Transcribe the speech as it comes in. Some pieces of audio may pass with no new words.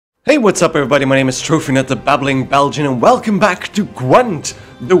Hey, what's up everybody, my name is Trophy, the Babbling Belgian, and welcome back to Gwent,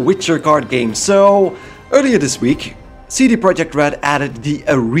 the Witcher card game. So, earlier this week, CD Projekt Red added the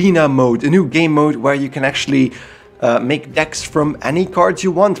Arena mode, a new game mode where you can actually make decks from any cards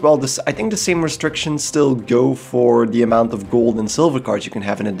you want. Well, I think the same restrictions still go for the amount of gold and silver cards you can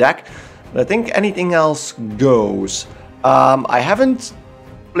have in a deck, but I think anything else goes. I haven't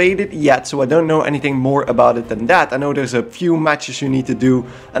played it yet, so I don't know anything more about it than that. I know there's a few matches you need to do,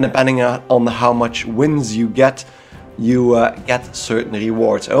 and depending on how much wins you get certain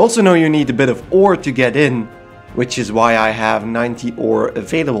rewards. I also know you need a bit of ore to get in, which is why I have 90 ore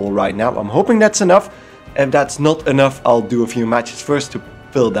available right now. I'm hoping that's enough. If that's not enough, I'll do a few matches first to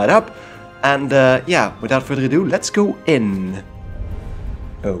fill that up. And yeah, without further ado, let's go in.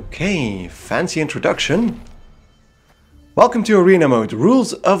 Okay, fancy introduction. Welcome to Arena Mode.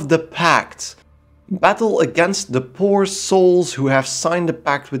 Rules of the Pact. Battle against the poor souls who have signed a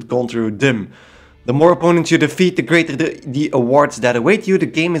pact with Gwent. The more opponents you defeat, the greater the awards that await you. The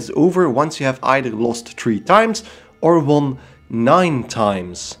game is over once you have either lost 3 times or won 9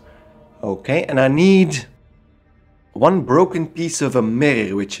 times. Okay, and I need 1 broken piece of a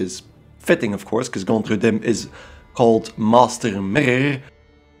mirror, which is fitting, of course, because Gwent is called Master Mirror.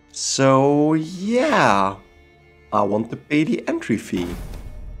 So, yeah. I want to pay the entry fee.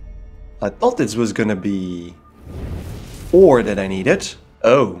 I thought this was gonna be ore that I needed.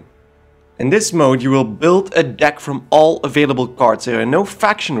 Oh. In this mode you will build a deck from all available cards. There are no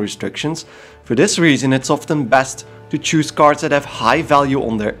faction restrictions. For this reason it's often best to choose cards that have high value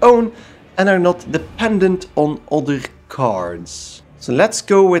on their own and are not dependent on other cards. So let's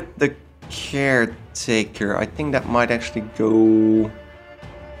go with the Caretaker. I think that might actually go...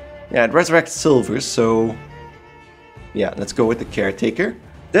 Yeah, it resurrects silver, so... Yeah, let's go with the Caretaker.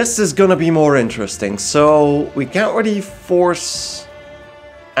 This is gonna be more interesting. So, we can't really force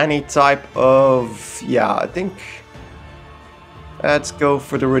any type of... Yeah, I think... Let's go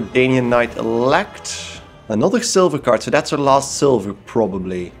for the Redanian Knight Elect. Another silver card, so that's our last silver,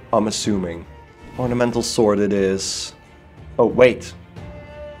 probably. I'm assuming. Ornamental Sword it is. Oh, wait.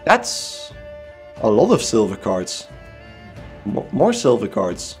 That's a lot of silver cards. More silver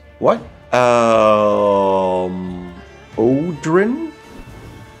cards. What? Odrin?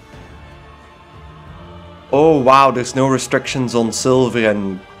 Oh wow, there's no restrictions on silver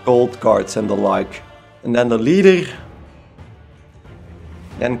and gold cards and the like. And then the leader.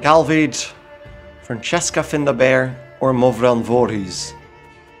 Then Calvade, Francesca Findabair or Movran Voorhees.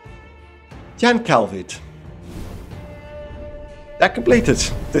 Jan Calvade. That completed.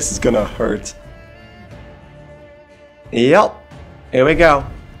 This is gonna hurt. Yep, here we go.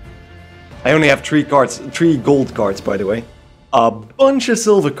 I only have 3 gold cards, by the way. A bunch of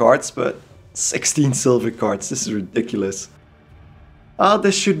silver cards, but 16 silver cards. This is ridiculous.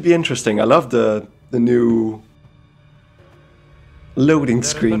 This should be interesting. I love the new loading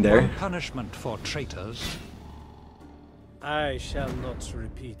screen there. Punishment for traitors. I shall not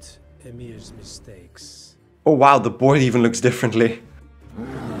repeat Emir's mistakes. Oh wow, the board even looks differently.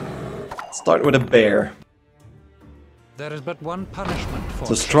 Start with a bear. There is but one punishment for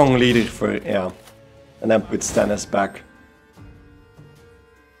It's a strong leader for, yeah. And then put Stannis back.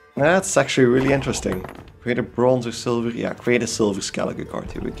 That's actually really interesting. Create a bronze or silver, yeah, create a silver Skellige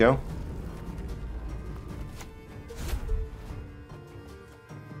card, here we go.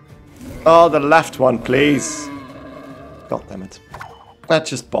 Oh, the left one, please. God damn it.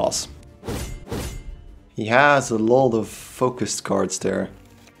 Let's just pause. He has a lot of focused cards there.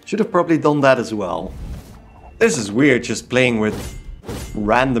 Should have probably done that as well. This is weird, just playing with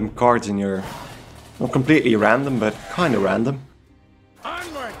random cards in your... Not completely random, but kind of random.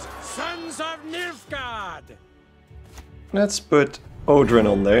 Onward, sons of Nilfgaard! Let's put Odrin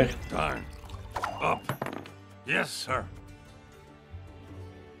on there. Darn. Up. Yes, sir.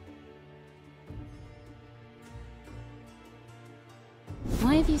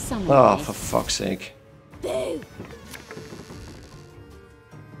 Why have you summoned Oh, me? for fuck's sake. Boo!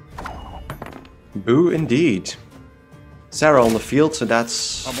 Boo indeed. Sarah on the field, so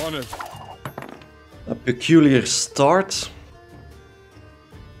that's I'm on it. a peculiar start.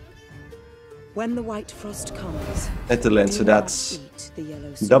 When the white frost comes, Etelin, do so not that's eat the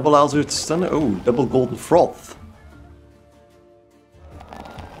yellow sword. double Alzard Stun. Oh, double Golden Froth.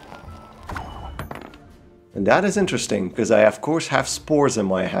 And that is interesting, because I of course have spores in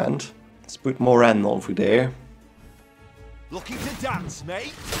my hand. Let's put Moran over there. Looking to dance,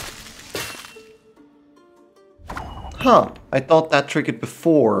 mate? Huh, I thought that triggered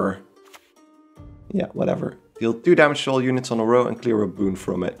before. Yeah, whatever. Deal 2 damage to all units on a row and clear a boon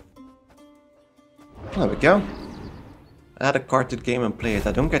from it. There we go. add a card to the game and play it.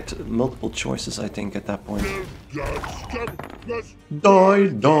 I don't get multiple choices, I think, at that point. Die,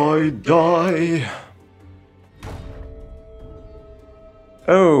 die, die.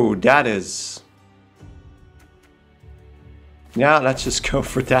 Oh, that is... Yeah, let's just go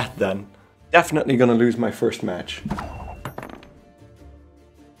for that then. Definitely gonna lose my first match.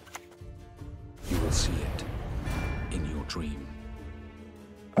 You will see it in your dream.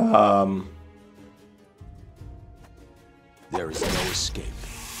 There is no escape.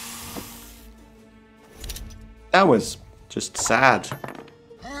 That was just sad.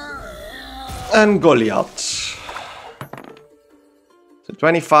 And Goliath. So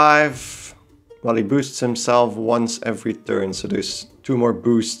 25. Well, he boosts himself once every turn. So there's 2 more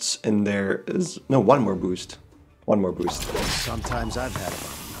boosts in there. No, 1 more boost. 1 more boost. Sometimes I've had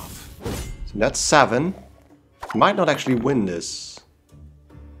about enough. So that's 7. Might not actually win this.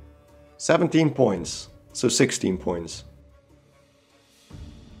 17 points. So 16 points.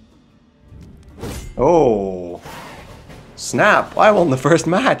 Oh. Snap. I won the first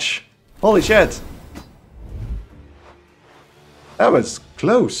match. Holy shit. That was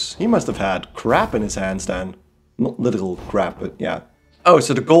close. He must have had crap in his hands then. Not literal crap, but yeah. Oh,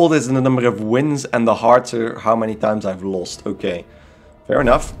 so the gold is in the number of wins and the hearts are how many times I've lost. Okay. Fair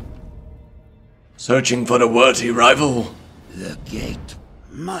enough. Searching for the worthy rival. The gate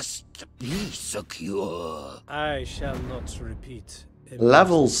must be secure. I shall not repeat.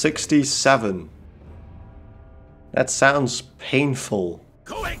 Level 67. That sounds painful.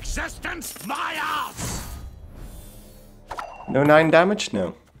 Coexistence, my ass! No 9 damage?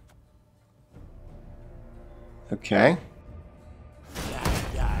 No. Okay.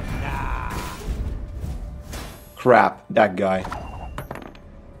 Crap, that guy.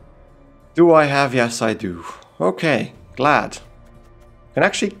 Do I have? Yes, I do. Okay, glad. Can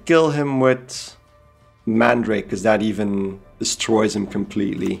actually kill him with Mandrake, because that even destroys him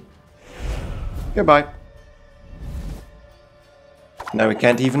completely. Goodbye. Now we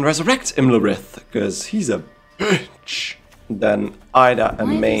can't even resurrect Imlerith, because he's a bitch. Then Ida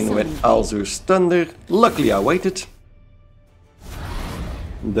and Main with Alzur's Thunder. Luckily I waited.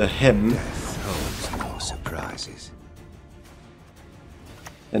 The hymn. Death holds no surprises.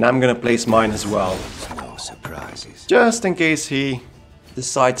 And I'm gonna place mine as well. No surprises. Just in case he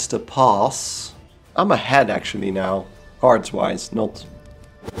decides to pass. I'm ahead actually now. Cards wise, not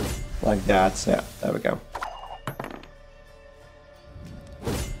like that. So yeah, there we go.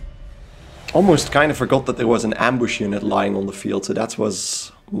 Almost kind of forgot that there was an ambush unit lying on the field, so that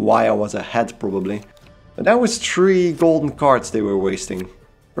was why I was ahead probably. But that was 3 golden cards they were wasting.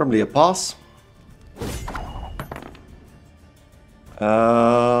 Probably a pass.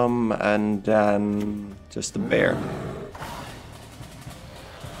 And then just a bear.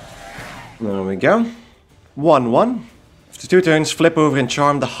 There we go. 1-1. After 2 turns, flip over and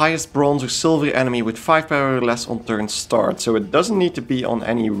charm the highest bronze or silver enemy with 5 power or less on turn start. So it doesn't need to be on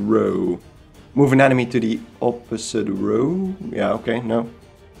any row. Move an enemy to the opposite row. Yeah, okay, no.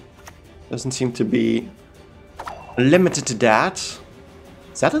 Doesn't seem to be limited to that.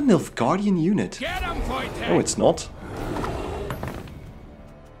 Is that a Nilfgaardian unit? No, it's not.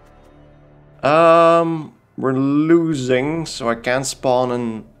 We're losing, so I can spawn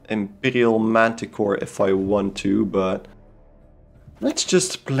an Imperial Manticore if I want to, but let's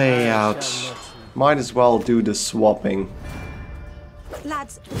just play out. Might as well do the swapping.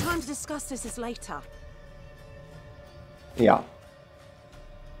 Lads, the time to discuss this is later. Yeah.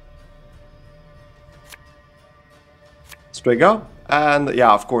 Straight go. And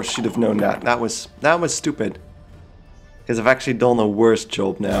yeah, of course, should have known that. That was stupid. Because I've actually done a worse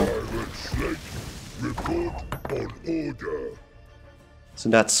job now. Report on order. So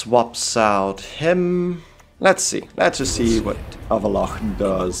that swaps out him. Let's see. Let's just see what Avalach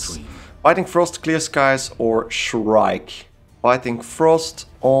does. Biting Frost, Clear Skies, or Shrike. Biting Frost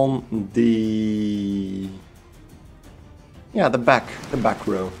on the... yeah, the back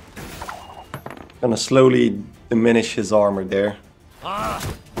row. Gonna slowly diminish his armor there. Ah,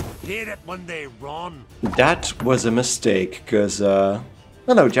 hate it when they run. That was a mistake, because, hello,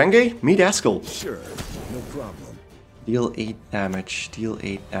 Jenge. Meet Askel. Sure, no problem. Deal 8 damage, deal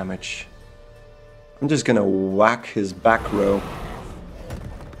 8 damage. I'm just gonna whack his back row.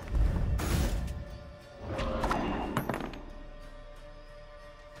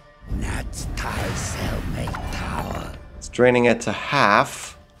 It's draining it to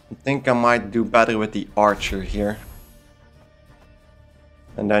half. I think I might do better with the archer here.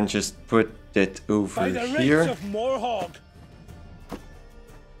 And then just put it over here.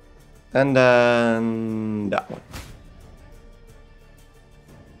 And then that one.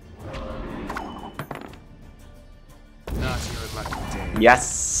 Not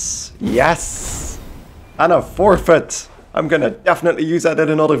Yes. Yes. And a forfeit. I'm gonna definitely use that in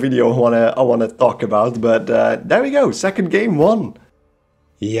another video I wanna talk about. But there we go. Second game won.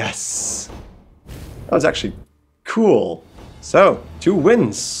 Yes. That was actually cool. So, 2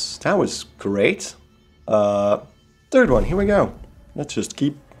 wins. That was great. Third one. Here we go. Let's just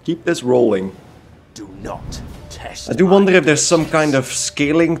keep this rolling. Do not test. I do wonder if there's some kind of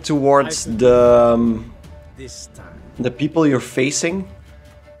scaling towards This time. the people you're facing.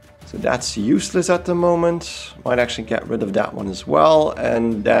 So that's useless at the moment. Might actually get rid of that one as well.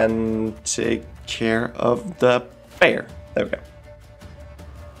 And then take care of the player. There we go.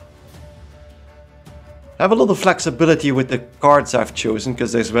 I have a lot of flexibility with the cards I've chosen,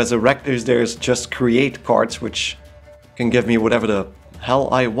 because there's Resurrectors, there's just create cards, which can give me whatever the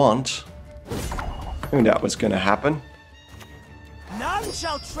hell I want. I knew that was gonna happen. None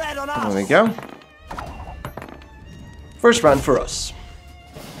shall tread on us. There we go. First round for us.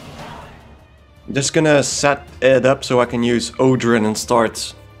 I'm just gonna set it up so I can use Odrin and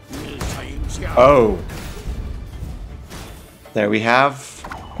start. Oh. There we have.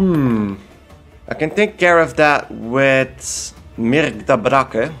 I can take care of that with Mirk da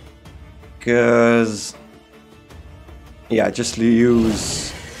Brakke. Because... yeah, just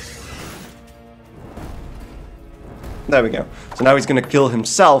use... there we go. So now he's gonna kill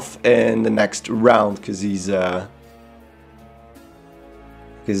himself in the next round, because he's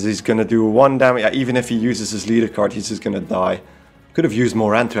gonna do 1 damage. Yeah, even if he uses his leader card, he's just gonna die. Could have used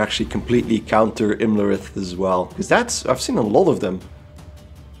Moran to actually completely counter Imlerith as well, because that's... I've seen a lot of them.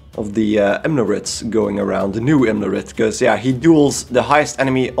 Of the Imleriths going around, the new Imlerith, because yeah, he duels the highest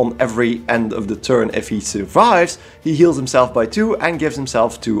enemy on every end of the turn. If he survives, he heals himself by 2 and gives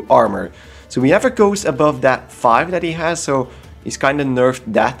himself 2 armor. So he never goes above that 5 that he has, so he's kind of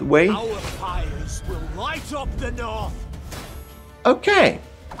nerfed that way. Our fires will light up the north. Okay,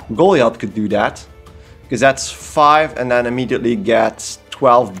 Goliath could do that, because that's 5 and then immediately gets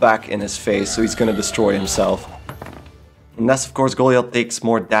 12 back in his face, so he's gonna destroy himself. Unless, of course, Goliath takes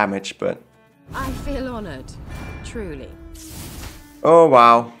more damage, but... I feel honored. Truly. oh,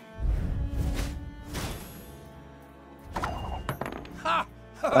 wow.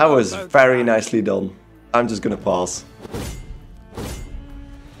 That was very nicely done. I'm just gonna pause.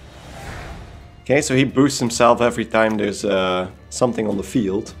 Okay, so he boosts himself every time there's something on the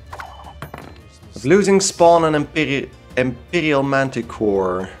field. Of losing spawn and Imperial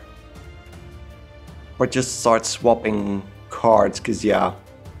Manticore. Or just start swapping cards, because yeah,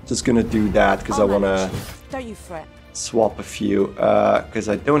 just gonna do that, because I wanna Don't you fret. swap a few, because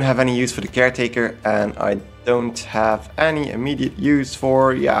I don't have any use for the Caretaker, and I don't have any immediate use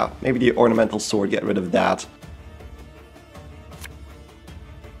for, yeah, maybe the Ornamental Sword, get rid of that.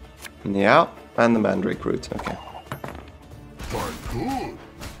 Yeah, and the Mandrake Root, okay.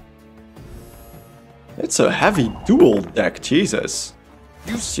 It's a heavy duel deck, Jesus.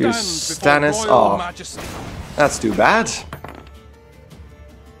 You Use stand Stannis, before royal oh, majesty. that's too bad.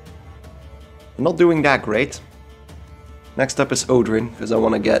 I'm not doing that great. Next up is Odrin, because I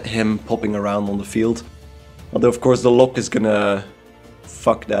want to get him popping around on the field. Although, of course, the lock is gonna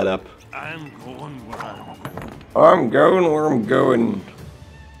fuck that up. I'm going where I'm going. I'm going where I'm going.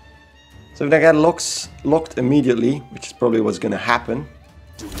 So if I get locked immediately, which is probably what's gonna happen.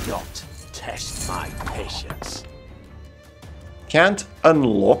 Do not test my patience. Can't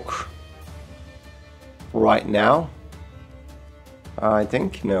unlock right now. I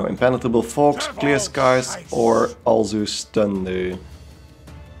think. No, Impenetrable Fogs, Clear Skies, or Alzus Thunder.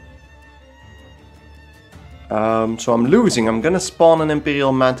 So I'm losing. I'm gonna spawn an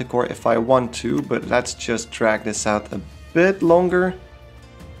Imperial Manticore if I want to, but let's just drag this out a bit longer.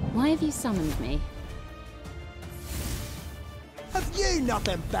 Why have you summoned me? Have you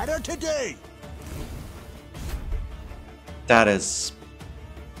nothing better to do? That is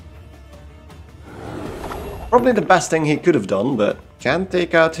probably the best thing he could have done, but can't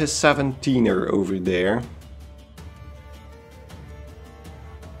take out his 17er over there.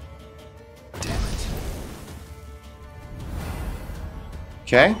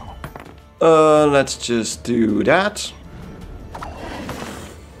 Okay. Let's just do that.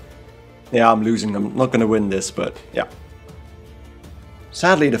 Yeah, I'm losing. I'm not gonna win this, but yeah.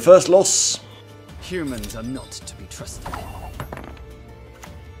 Sadly, the first loss. Humans are not to be trusted.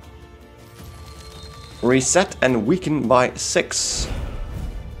 Reset and weaken by 6.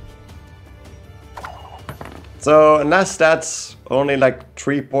 So, unless that's only like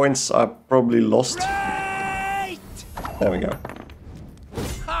 3 points, I probably lost. Right! There we go.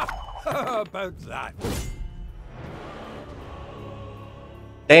 How about that?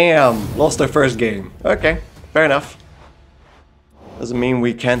 Damn, lost our first game. Okay, fair enough. Doesn't mean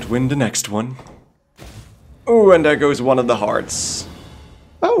we can't win the next one. Oh, and there goes one of the hearts.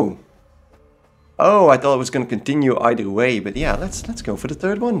 Oh. Oh, I thought it was going to continue either way, but yeah, let's go for the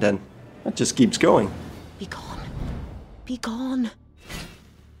third one then. That just keeps going. Be gone. Be gone.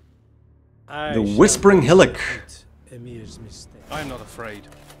 The Whispering Hillock. Emir's mistake. I am not afraid.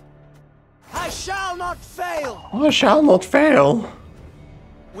 I shall not fail! I shall not fail.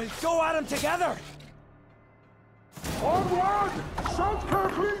 We'll go at him together! Onward! Self-care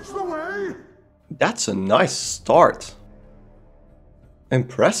leads the way! That's a nice start.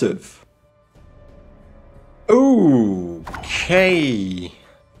 Impressive. Okay.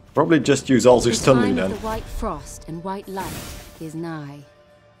 Probably just use all The his stunning time then. of the white frost and white light is nigh.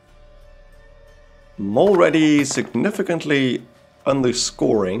 I'm already significantly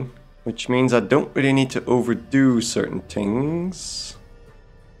underscoring, which means I don't really need to overdo certain things.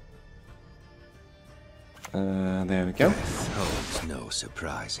 There we go. Holds no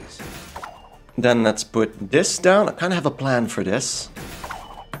surprises. Then let's put this down. I kind of have a plan for this.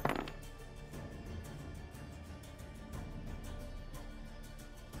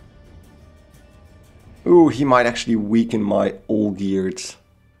 Ooh, he might actually weaken my all-geared.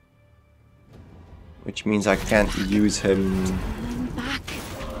 Which means I can't use him. Back.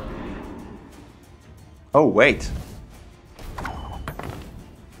 Oh, wait.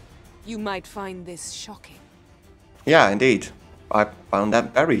 You might find this shocking. Yeah, indeed. I found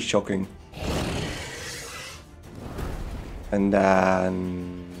that very shocking. And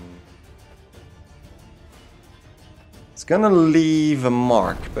then... it's gonna leave a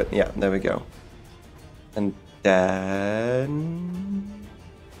mark, but yeah, there we go. And then...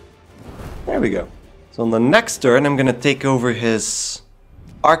 there we go. So on the next turn, I'm gonna take over his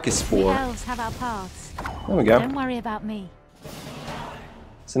The Archispore. elves have our paths. There we go. Don't worry about me.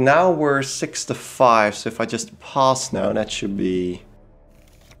 So now we're 6-5, so if I just pass now, that should be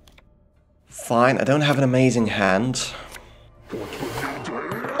fine. I don't have an amazing hand.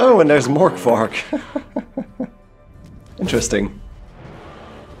 Oh, and there's Morkvark. Interesting.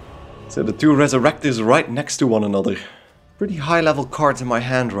 So the two Resurrectors right next to one another. Pretty high level cards in my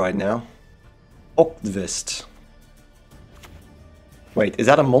hand right now. Octvist. Wait, is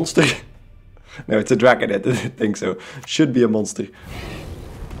that a monster? No, it's a dragon, I didn't think so. Should be a monster.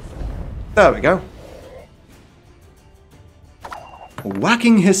 There we go.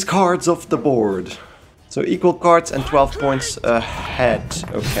 Whacking his cards off the board. So equal cards and 12 points ahead.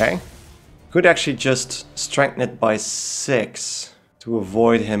 Okay. Could actually just strengthen it by 6 to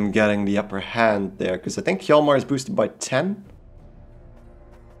avoid him getting the upper hand there. Because I think Hjalmar is boosted by 10.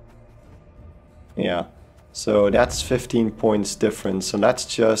 Yeah. So that's 15 points difference. So that's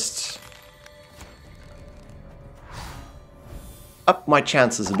just... up my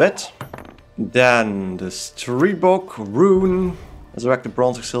chances a bit. Then the Stribok, Rune, Resurrect the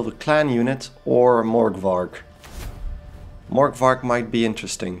Bronze or Silver Clan unit, or Morkvark. Morkvark might be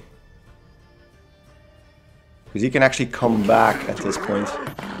interesting. Because he can actually come back at this point.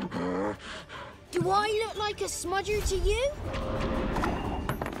 Do I look like a smudger to you?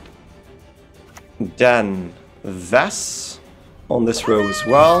 Then Vess on this row as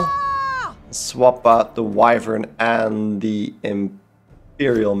well. Swap out the Wyvern and the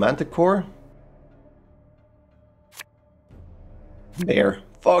Imperial Manticore. There.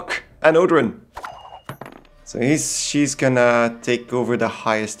 Fuck. And Odrin. So she's gonna take over the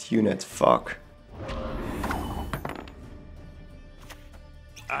highest unit. Fuck.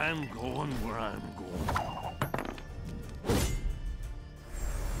 I'm going where I'm going.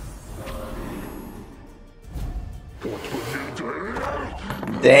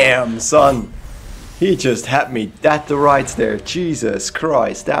 Damn, son. He just had me dead to rights there. Jesus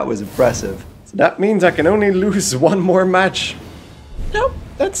Christ, that was impressive. So that means I can only lose one more match. Nope,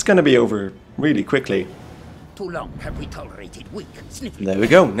 that's gonna be over really quickly. Too long have we tolerated weak, sniffling. There we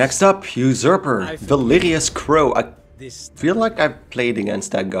go. Next up, Usurper, Valerius Crow. I feel like I've played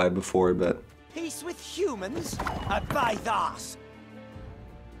against that guy before, but... Peace with humans? I buy that.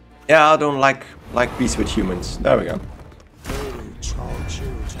 yeah, I don't like peace with humans. There we go.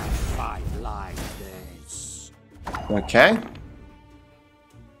 Okay.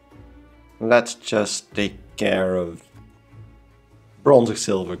 Let's just take care of bronze or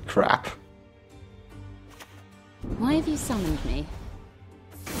silver crap. Why have you summoned me?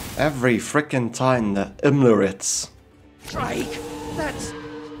 Every frickin' time the Imlerits. Drake!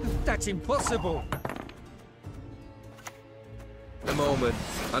 That's impossible! A moment.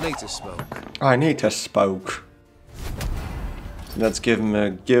 I need to smoke. I need to smoke. Let's give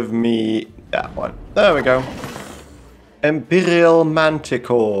me that one. There we go. Imperial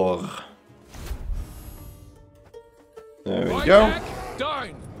Manticore. There we go.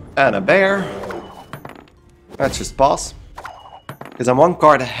 And a bear. Let's just pass. Because I'm one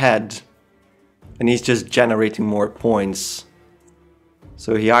card ahead. And he's just generating more points.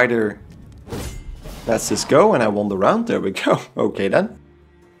 So he either lets this go and I won the round. There we go. Okay then.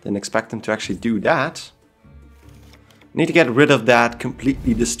 Didn't expect him to actually do that. Need to get rid of that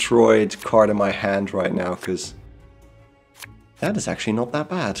completely destroyed card in my hand right now. Because that is actually not that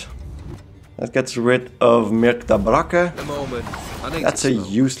bad. That gets rid of Mirk da Brakke. That's a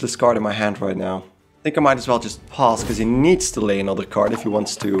useless card in my hand right now. I think I might as well just pass, because he needs to lay another card if he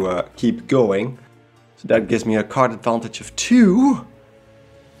wants to keep going. So that gives me a card advantage of 2,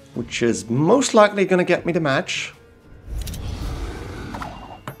 which is most likely going to get me the match.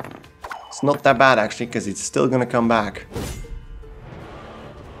 It's not that bad actually, because he's still going to come back.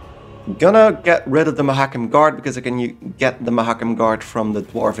 Gonna get rid of the Mahakam Guard, because I can get the Mahakam Guard from the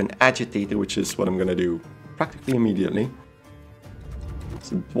Dwarven Agitator, which is what I'm gonna do practically immediately.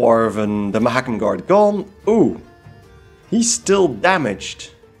 So the Mahakam Guard gone. Ooh, he's still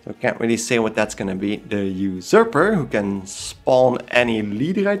damaged. So I can't really say what that's gonna be. The Usurper, who can spawn any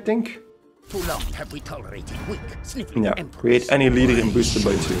leader, I think. Too long have we tolerated weak, sniffling Yeah, emperors. create any leader and boost it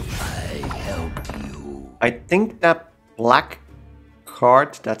by 2. I help you. I think that black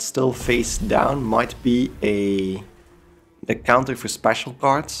card that's still face down might be the counter for special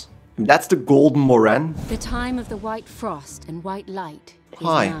cards. That's the Golden Moraine. The time of the white frost and white light is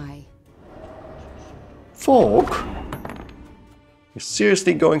Hi. nigh. Fog? You're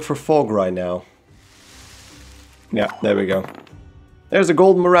seriously going for fog right now. Yeah, there we go. There's a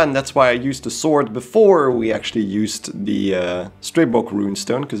Golden Moraine. That's why I used the sword before we actually used the Stribok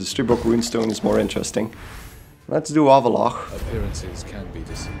Runestone, because the Stribok Runestone is more interesting. Let's do Avalach. Appearances can be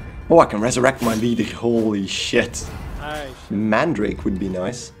deceiving. Oh, I can resurrect my leader. Holy shit. Aye. Mandrake would be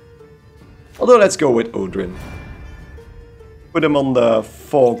nice. Although, let's go with Odrin. Put him on the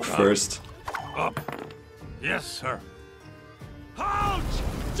fog first. Up. Yes, sir. Halt!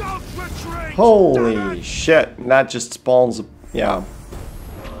 Don't retreat! Holy shit. That just spawns... Yeah.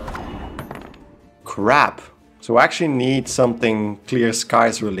 Crap. So I actually need something Clear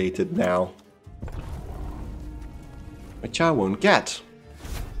Skies related now. Which I won't get.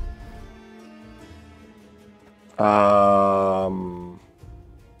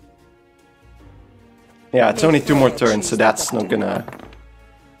 Yeah, it's only 2 more turns, so that's not gonna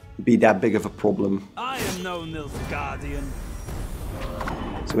be that big of a problem. I am no Nilfgaardian.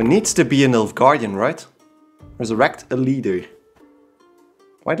 So it needs to be a Nilfgaardian, right? Resurrect a leader.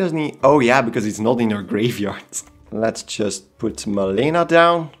 Why doesn't he? Oh yeah, because he's not in our graveyard. Let's just put Malena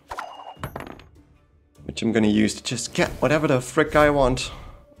down. Which I'm gonna use to just get whatever the frick I want.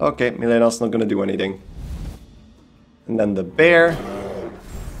 Okay, Milena's not gonna do anything. And then the bear,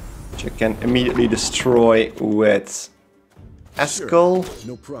 which I can immediately destroy with Eskel. Sure,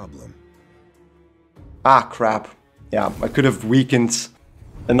 no problem. Ah, crap. Yeah, I could have weakened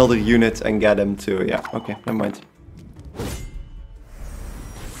another unit and get him to... Yeah, okay, never mind.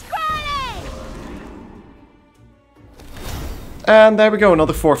 And there we go,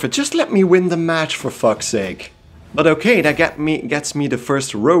 another forfeit. Just let me win the match, for fuck's sake. But okay, that gets me the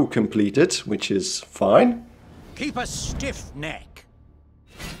first row completed, which is fine. Keep a stiff neck.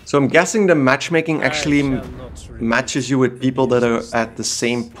 So I'm guessing the matchmaking actually matches you with people that are at the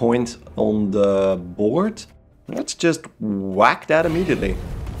same point on the board. Let's just whack that immediately.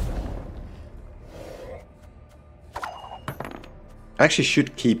 I actually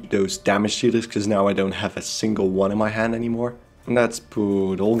should keep those damage dealers, because now I don't have a single one in my hand anymore. And let's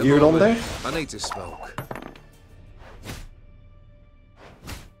put Olgierd on there. I need to smoke.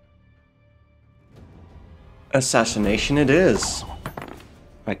 Assassination it is.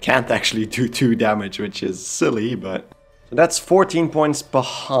 I can't actually do 2 damage, which is silly, but... So that's 14 points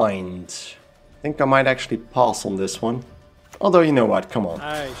behind. I think I might actually pass on this one. Although, you know what, come on.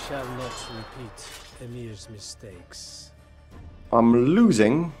 I shall not repeat Emir's mistakes. I'm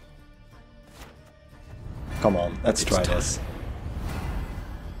losing. Come on, let's try this.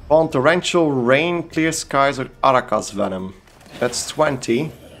 On Torrential Rain, Clear Skies, or Arakas Venom. That's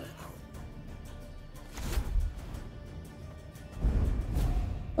 20.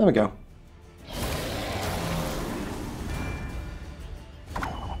 There we go.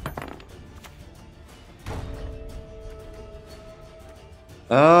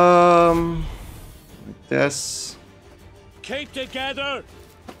 Like this. Keep together!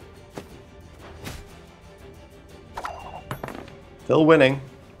 Still winning.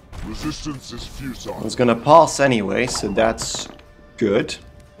 Resistance is futile. I was gonna pass anyway, so that's good.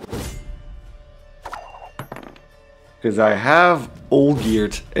 Because I have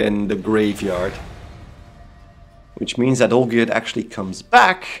Olgierd in the graveyard. Which means that Olgierd actually comes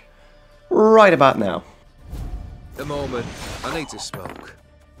back right about now. At the moment, I need to smoke.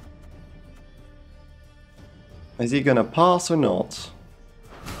 Is he gonna pass or not?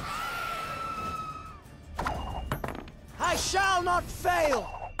 I shall not fail!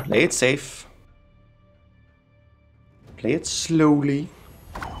 Play it safe. Play it slowly.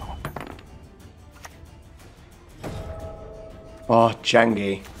 Oh,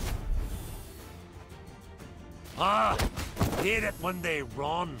 Jange. Ah, hate it when they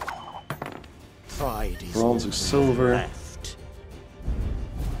run. Pride is Bronze or silver. left.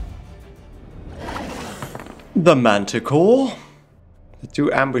 The Manticore. The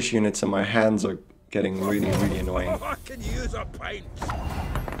 2 ambush units in my hands are getting really annoying. I can use a pint.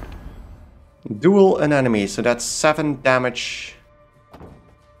 Duel an enemy, so that's 7 damage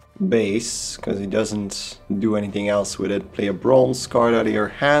base, because he doesn't do anything else with it. Play a bronze card out of your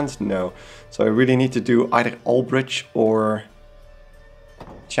hand? No. So I really need to do either Albrecht or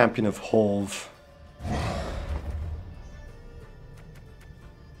Champion of Holv.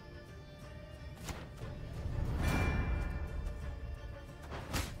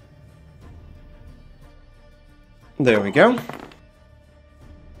 There we go.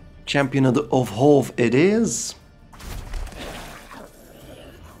 Champion of Holv it is.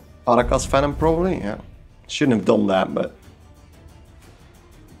 Arakas Venom probably, yeah. Shouldn't have done that, but...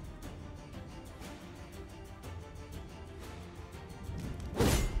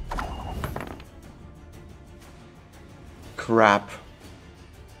 Crap.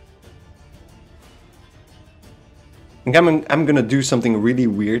 I think I'm gonna do something really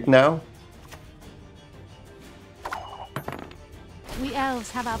weird now. We elves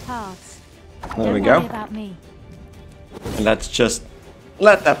have our paths. There we Don't go. worry about me. And let's just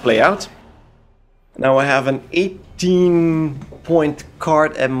let that play out. Now I have an 18-point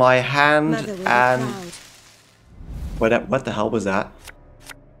card in my hand, Mother will be and proud. what the hell was that?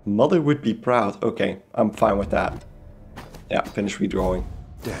 Mother would be proud. Okay, I'm fine with that. Yeah, finish redrawing.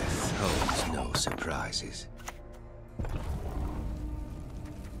 Death holds no surprises.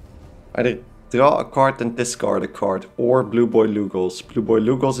 Either draw a card and discard a card, or Blue Boy Lugos. Blue Boy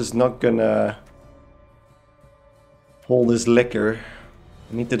Lugos is not gonna hold his liquor.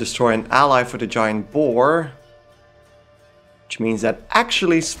 I need to destroy an ally for the giant boar, which means that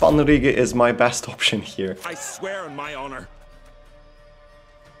actually Svanrige is my best option here. I swear on my honor.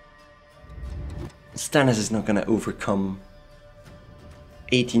 Stannis is not gonna overcome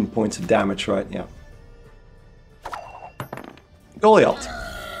 18 points of damage, right? Yeah. Goliath.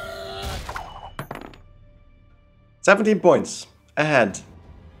 17 points ahead.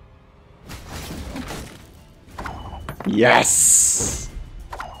 Yes!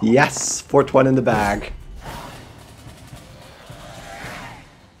 Yes! 4th one in the bag.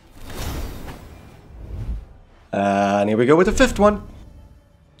 And here we go with the 5th one.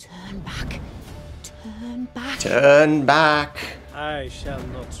 Turn back. Turn back. Turn back. I shall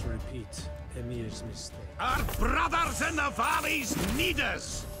not repeat Emir's mistake. Our brothers in the valleys need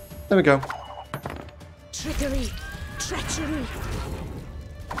us. There we go. Trickery. Treachery.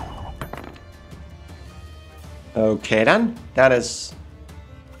 Okay then. That is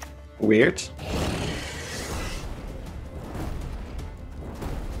weird.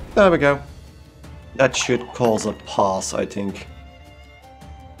 There we go. That should cause a pass, I think.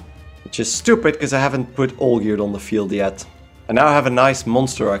 Which is stupid, because I haven't put Olgierd on the field yet. I now have a nice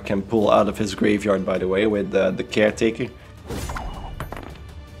monster I can pull out of his graveyard, by the way, with the Caretaker.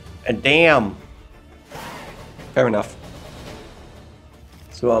 And damn! Fair enough.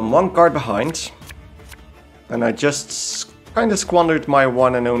 So I'm 1 card behind. And I just kind of squandered my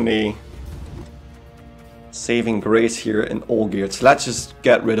one and only saving grace here in Olgierd. So let's just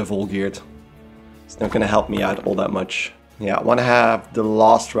get rid of Olgierd. It's not going to help me out all that much. Yeah, I want to have the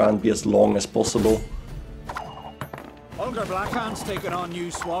last round be as long as possible. Olger Blackhand's taking on new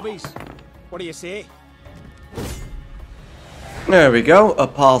swabbies. What do you say? There we go. A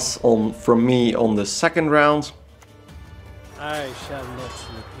pass on from me on the 2nd round. I shall not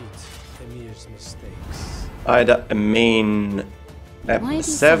repeat Emir's mistakes. I had a main Why is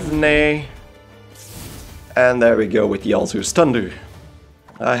he Sevne. And there we go with the Yalzur's Thunder.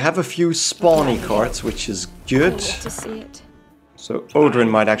 I have a few spawny cards, which is good. To see it. So Odrin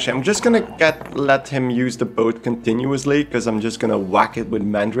might actually... I'm just gonna let him use the boat continuously, because I'm just gonna whack it with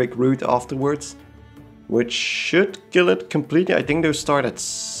Mandrake Root afterwards. Which should kill it completely. I think those start at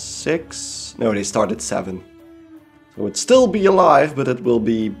 6. No, they start at 7. So it'd still be alive, but it will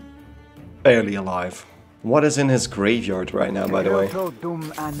be barely alive. What is in his graveyard right now, by the way?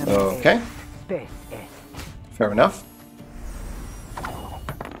 Okay. Fair enough.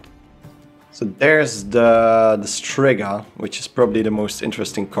 So there's the Striga, which is probably the most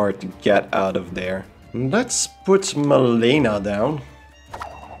interesting card to get out of there. Let's put Malena down.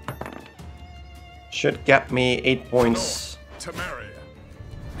 Should get me 8 points.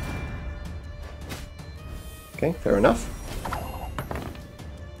 Okay, fair enough.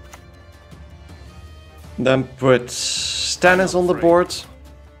 Then put Stannis on the board.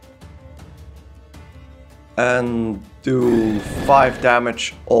 And do 5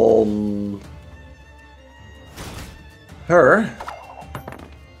 damage on her.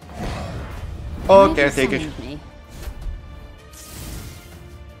 Oh, caretaker.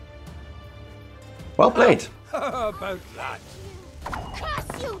 Well played. About that.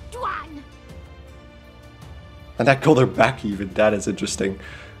 Curse you, Dwan! And I called her back even. That is interesting.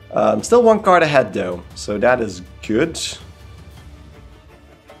 Still 1 card ahead though, so that is good.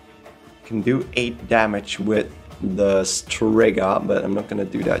 Can do 8 damage with the Striga, but I'm not gonna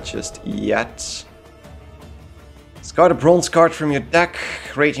do that just yet. Discard a bronze card from your deck,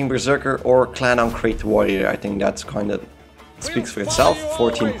 Raging Berserker or Clan on Crate Warrior. I think that's kind of speaks for itself.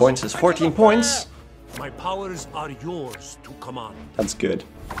 14 points is 14 points. My powers are yours to command. That's good.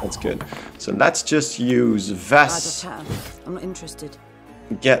 That's good. So let's just use Vess. I'm not interested.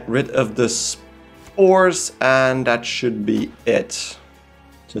 Get rid of the spores, and that should be it.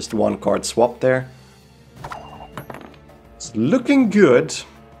 Just 1 card swap there. It's looking good.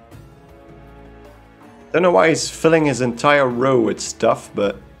 Don't know why he's filling his entire row with stuff,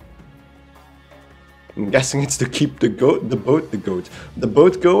 but I'm guessing it's to keep the boat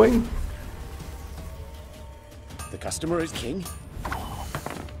going. The customer is king.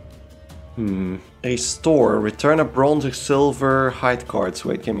 Restore. Return a bronze or silver hide cards.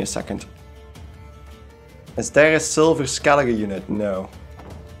 Wait, give me a second. Is there a silver Skellige unit? No.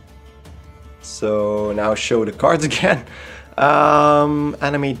 So now show the cards again.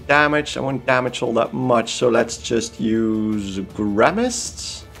 Enemy damage. I won't damage all that much, so let's just use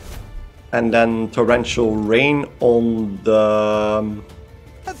Gramist. And then Torrential Rain on the...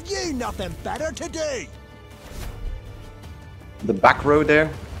 Have you nothing better to do? The back row there.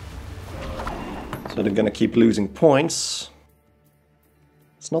 So they're gonna keep losing points.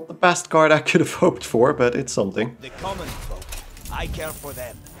 It's not the best card I could have hoped for, but it's something. The common folk. I care for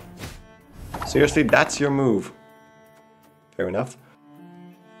them. Seriously, that's your move. Fair enough.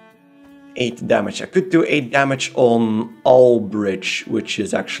 8 damage. I could do 8 damage on Albridge, which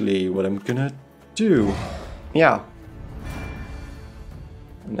is actually what I'm gonna do. Yeah.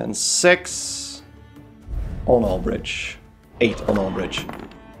 And then 6 on Albridge. 8 on Albridge.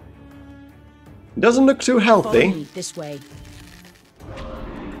 Doesn't look too healthy. This way.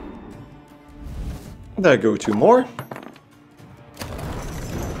 There go 2 more.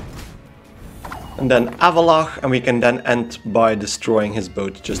 And then Avalach, and we can then end by destroying his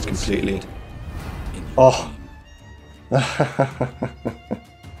boat just completely. Oh. The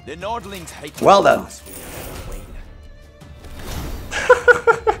Nordlings hate Well then.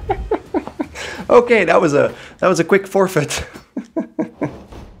 Okay, that was a quick forfeit.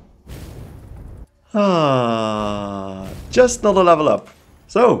 Just not a level up.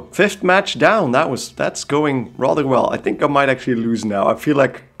 So, 5th match down. That's going rather well. I think I might actually lose now. I feel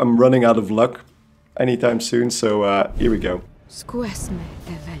like I'm running out of luck anytime soon, so here we go.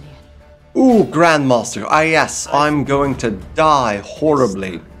 Ooh, Grandmaster. Ah yes, I'm going to die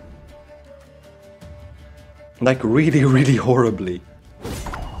horribly. Like really, really horribly.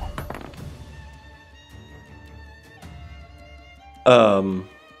 None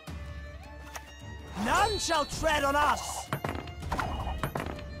shall tread on us.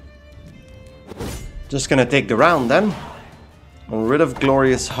 Just gonna take the round then. Rid of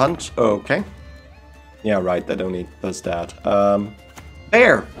Glorious Hunt. Okay. Yeah, right, that only does that.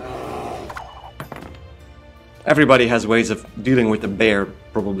 Bear! Everybody has ways of dealing with the bear,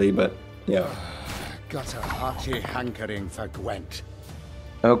 probably, but yeah. Got a hearty hankering for Gwent.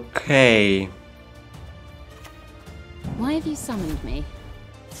 Okay. Why have you summoned me?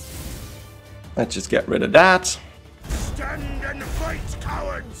 Let's just get rid of that. Stand and fight,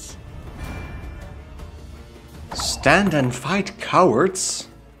 cowards! Stand and fight, cowards?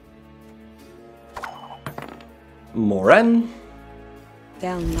 Moren?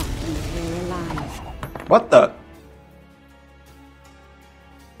 They'll not be here alive. What the?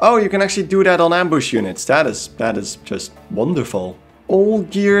 Oh, you can actually do that on ambush units. That is just wonderful. All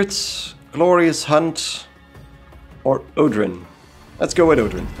geared, Glorious Hunt, or Odrin. Let's go with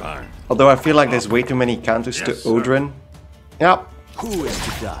Odrin. Although I feel like there's way too many counters to Odrin. Yep. Who is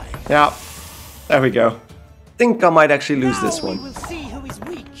to die? Yep. There we go. Think I might actually lose this one. We will see who is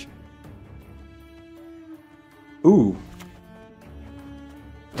weak. Ooh.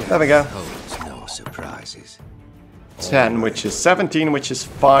 There we go. surprises. 10, which is 17, which is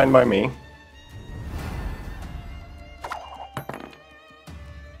fine by me.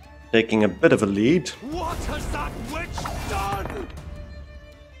 Taking a bit of a lead. What has that witch done?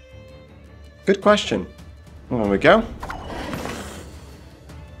 Good question. There we go.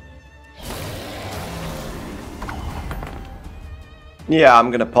 Yeah,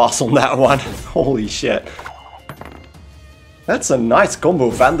 I'm gonna pass on that one. Holy shit. That's a nice combo,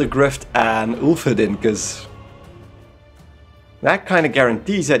 Vandergrift and Ulfhedin, because that kind of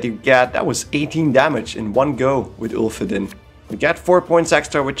guarantees that you get... That was 18 damage in one go with Ulfhedin. We get 4 points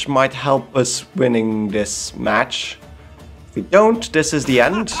extra, which might help us winning this match. If we don't, this is the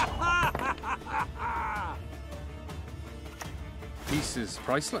end. Peace is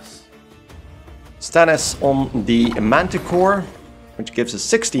priceless. Stannis on the Manticore, which gives us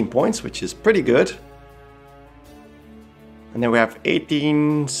 16 points, which is pretty good. And then we have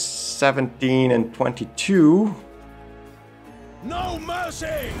 18, 17, and 22. No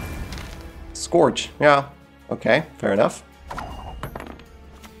mercy! Scourge, yeah. Okay, fair enough.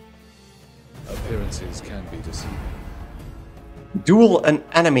 Appearances can be deceiving. Duel an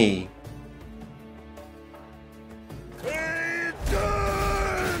enemy.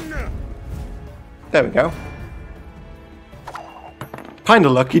 There we go. Kinda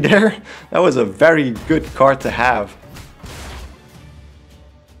lucky there. That was a very good card to have.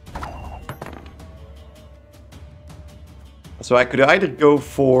 So I could either go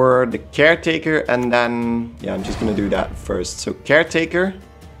for the Caretaker and then... Yeah, I'm just gonna do that first. So Caretaker.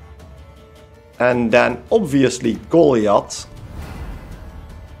 And then obviously Goliath.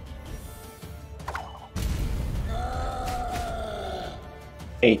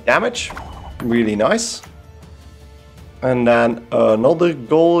 Eight damage. Really nice. And then another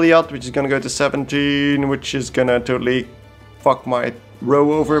Goliath, which is gonna go to 17, which is gonna totally fuck my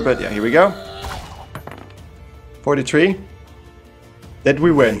row over. But yeah, here we go. 43. Did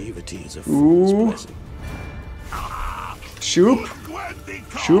we win? Ooh. Shoop.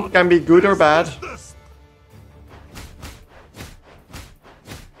 Shoop can be good or bad.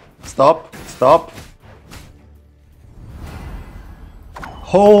 Stop. Stop.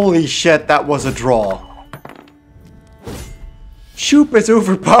 Holy shit, that was a draw. Shoop is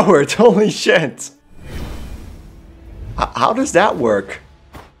overpowered. Holy shit. How does that work?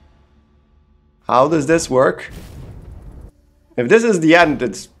 How does this work? If this is the end,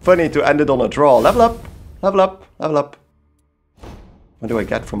 it's funny to end it on a draw. Level up, level up, level up. What do I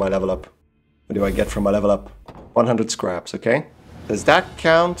get from my level up? What do I get from my level up? 100 scraps, okay. Does that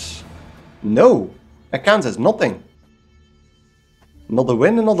count? No, that counts as nothing. Another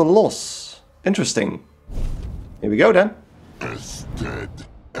win, another loss. Interesting. Here we go then.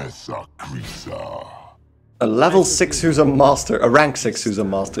 A level 6 who's a master, a rank 6 who's a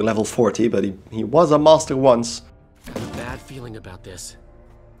master, level 40, but he was a master once. I have a bad feeling about this.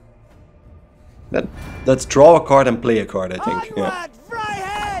 Let's draw a card and play a card, I think. Yeah.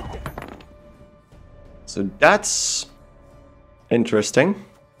 So that's interesting.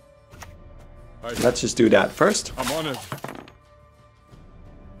 Let's just do that first. I'm on it.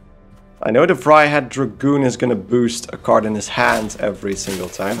 I know the Fryhead Dragoon is gonna boost a card in his hand every single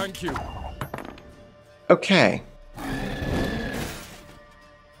time. Thank you. Okay.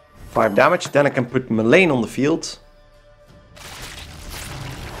 5 damage, then I can put Melaine on the field.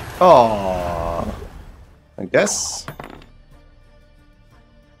 Oh, I guess.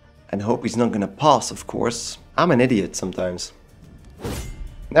 And hope he's not gonna pass, of course. I'm an idiot sometimes.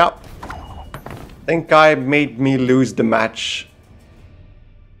 Now, I think I made me lose the match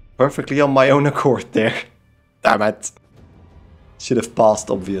perfectly on my own accord there. Damn it. Should have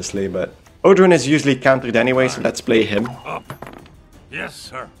passed, obviously, but... Odrin is usually countered anyway, so let's play him. Up. Yes,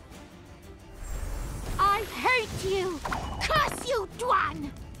 sir. I hate you! Curse you,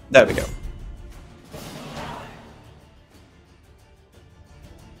 Dwan! There we go.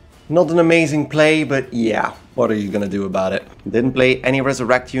 Not an amazing play, but yeah, what are you gonna do about it? Didn't play any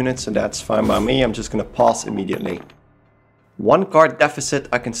resurrect units, so that's fine by me. I'm just gonna pass immediately. 1 card deficit,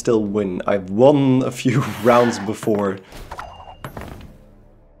 I can still win. I've won a few rounds before.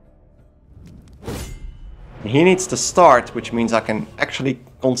 He needs to start, which means I can actually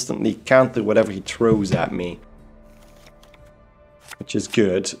constantly counter whatever he throws at me. Which is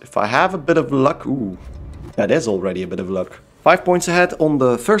good. If I have a bit of luck... Ooh, that is already a bit of luck. 5 points ahead on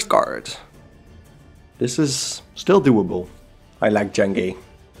the first card. This is still doable. I like Jenge.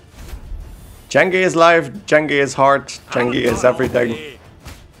 Jenge is live, Jenge is hard, Jenge is everything.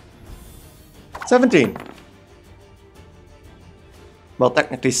 17. Well,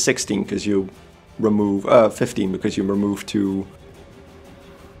 technically 16 because you remove... 15 because you remove 2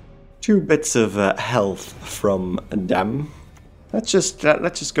 2 bits of health from them. Let's just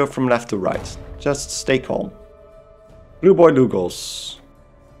go from left to right. Just stay calm. Blue Boy Lugos.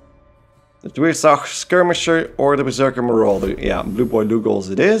 The Dweersach Skirmisher or the Berserker Marauder. Yeah, Blue Boy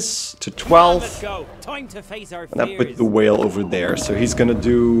Lugos it is. To 12. Let's go. Time to face our And I put the whale over there. So he's gonna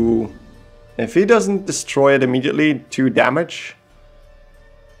do... If he doesn't destroy it immediately, 2 damage.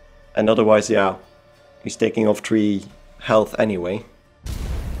 And otherwise, yeah. He's taking off 3 health anyway.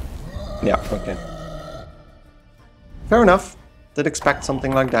 Yeah, okay. Fair enough. Did expect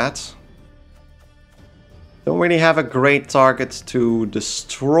something like that. Don't really have a great target to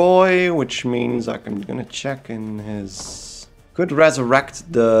destroy, which means I'm gonna check in his... Could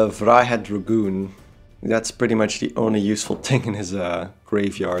resurrect the Vryhead Dragoon. That's pretty much the only useful thing in his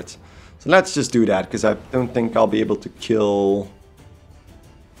graveyard. So let's just do that, because I don't think I'll be able to kill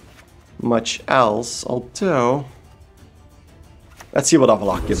much else, although... Let's see what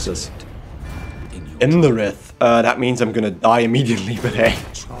Avalok gives us. Imlerith. That means I'm gonna die immediately, but hey.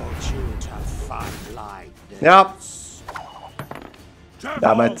 Yep.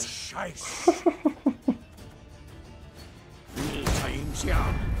 Damn it.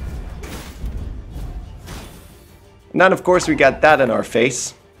 And then of course we get that in our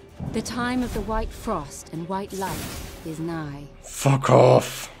face. The time of the white frost and white light is nigh. Fuck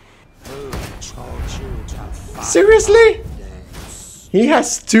off. Seriously? He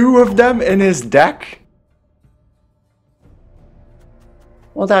has 2 of them in his deck?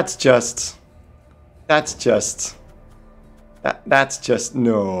 Well, that's just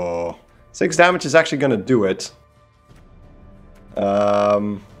no. 6 damage is actually gonna do it.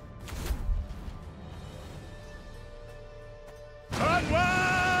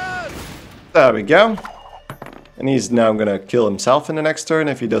 There we go. And he's now gonna kill himself in the next turn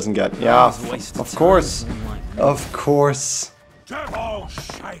if he doesn't get... Yeah, of course. Of course.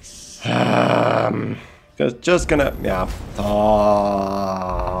 Just gonna... Yeah.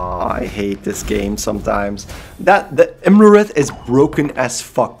 Oh, I hate this game sometimes. The Imlerith is broken as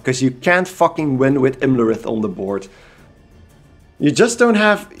fuck, because you can't fucking win with Imlerith on the board. You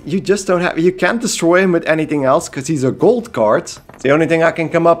can't destroy him with anything else, because he's a gold card. It's the only thing I can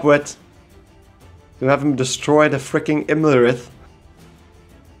come up with. To have him destroy the freaking Imlerith.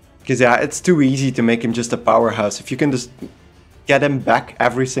 Because yeah, it's too easy to make him just a powerhouse. If you can just get him back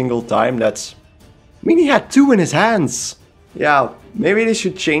every single time, that's... I mean, he had 2 in his hands. Yeah, maybe they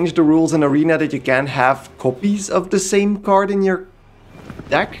should change the rules in Arena that you can't have copies of the same card in your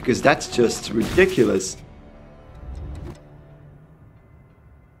deck, because that's just ridiculous.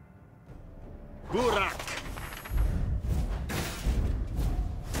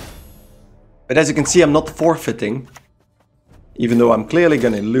 But as you can see, I'm not forfeiting, even though I'm clearly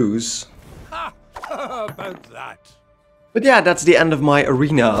gonna lose. About that. But yeah, that's the end of my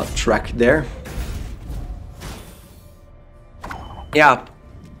Arena track there. Yeah,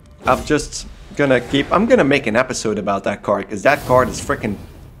 I'm gonna make an episode about that card, because that card is freaking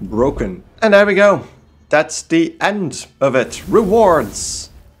broken. And there we go. That's the end of it. Rewards.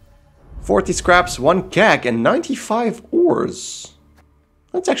 40 scraps, 1 keg, and 95 ores.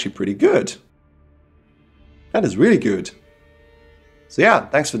 That's actually pretty good. That is really good. So yeah,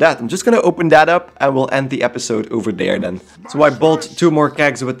 thanks for that. I'm just gonna open that up and we'll end the episode over there then. So I bought 2 more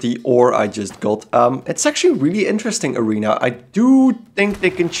kegs with the ore I just got. It's actually really interesting Arena. I do think they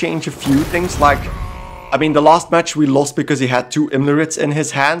can change a few things, like... I mean, the last match we lost because he had 2 Imleriths in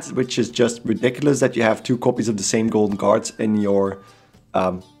his hand, which is just ridiculous that you have 2 copies of the same golden cards in your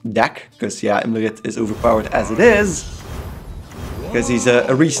deck. Because yeah, Imlerith is overpowered as it is. Because he's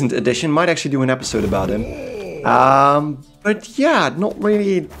a recent addition. Might actually do an episode about him. But yeah, not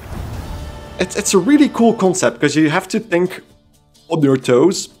really... It's a really cool concept, because you have to think on your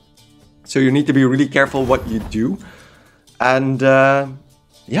toes. So you need to be really careful what you do. And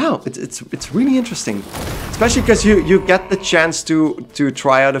yeah, it's really interesting. Especially because you get the chance to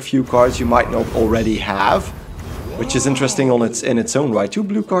try out a few cards you might not already have. Which is interesting in its own right. 2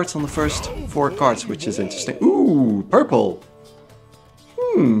 blue cards on the first 4 cards, which is interesting. Ooh, purple.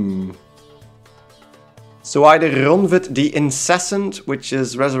 So either Ronvid the Incessant, which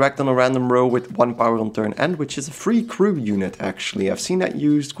is resurrect on a random row with 1 power on turn end, which is a free crew unit actually. I've seen that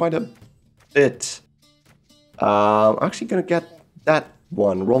used quite a bit. I'm actually gonna get that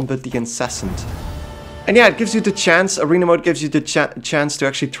one, Ronvid the Incessant. And yeah, it gives you the chance, Arena Mode gives you the chance to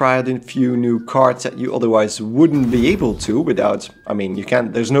actually try out a few new cards that you otherwise wouldn't be able to without, I mean, you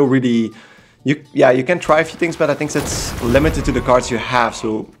can't, there's no really... You can try a few things, but I think that's limited to the cards you have.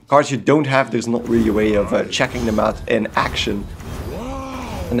 So cards you don't have, there's not really a way of checking them out in action.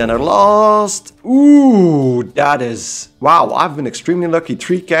 And then our last... Ooh, that is... Wow, I've been extremely lucky.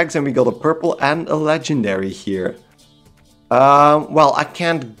 3 kegs and we got a purple and a legendary here. Well, I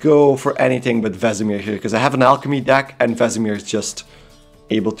can't go for anything but Vesemir here, because I have an alchemy deck and Vesemir is just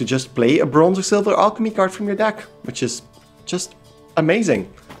able to just play a bronze or silver alchemy card from your deck, which is just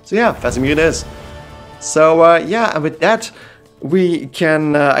amazing. So yeah, Vesemir it is. So yeah, and with that, we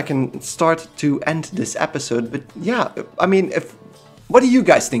can I can start to end this episode. But yeah, I mean, what do you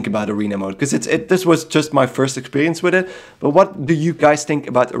guys think about Arena Mode? Because this was just my first experience with it. But what do you guys think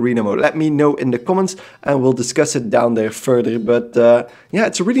about Arena Mode? Let me know in the comments and we'll discuss it down there further. But yeah,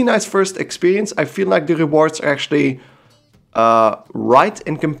 it's a really nice first experience. I feel like the rewards are actually right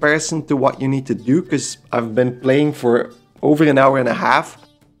in comparison to what you need to do. Because I've been playing for over an hour and a half,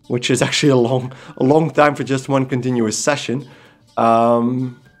 which is actually a long time for just one continuous session.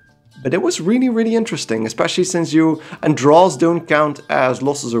 But it was really, really interesting, especially since and draws don't count as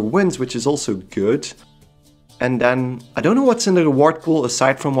losses or wins, which is also good. And then, I don't know what's in the reward pool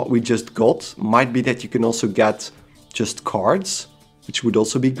aside from what we just got. Might be that you can also get just cards, which would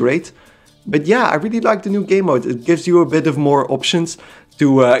also be great. But yeah, I really like the new game mode. It gives you a bit of more options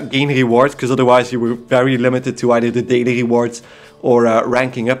to gain rewards, because otherwise you were very limited to either the daily rewards or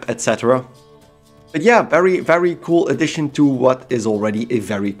ranking up, etc. But yeah, very, very cool addition to what is already a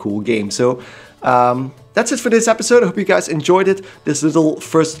very cool game. So that's it for this episode. I hope you guys enjoyed it. This little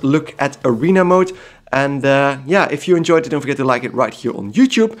first look at Arena Mode. And yeah, if you enjoyed it, don't forget to like it right here on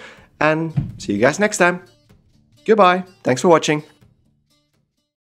YouTube. And see you guys next time. Goodbye. Thanks for watching.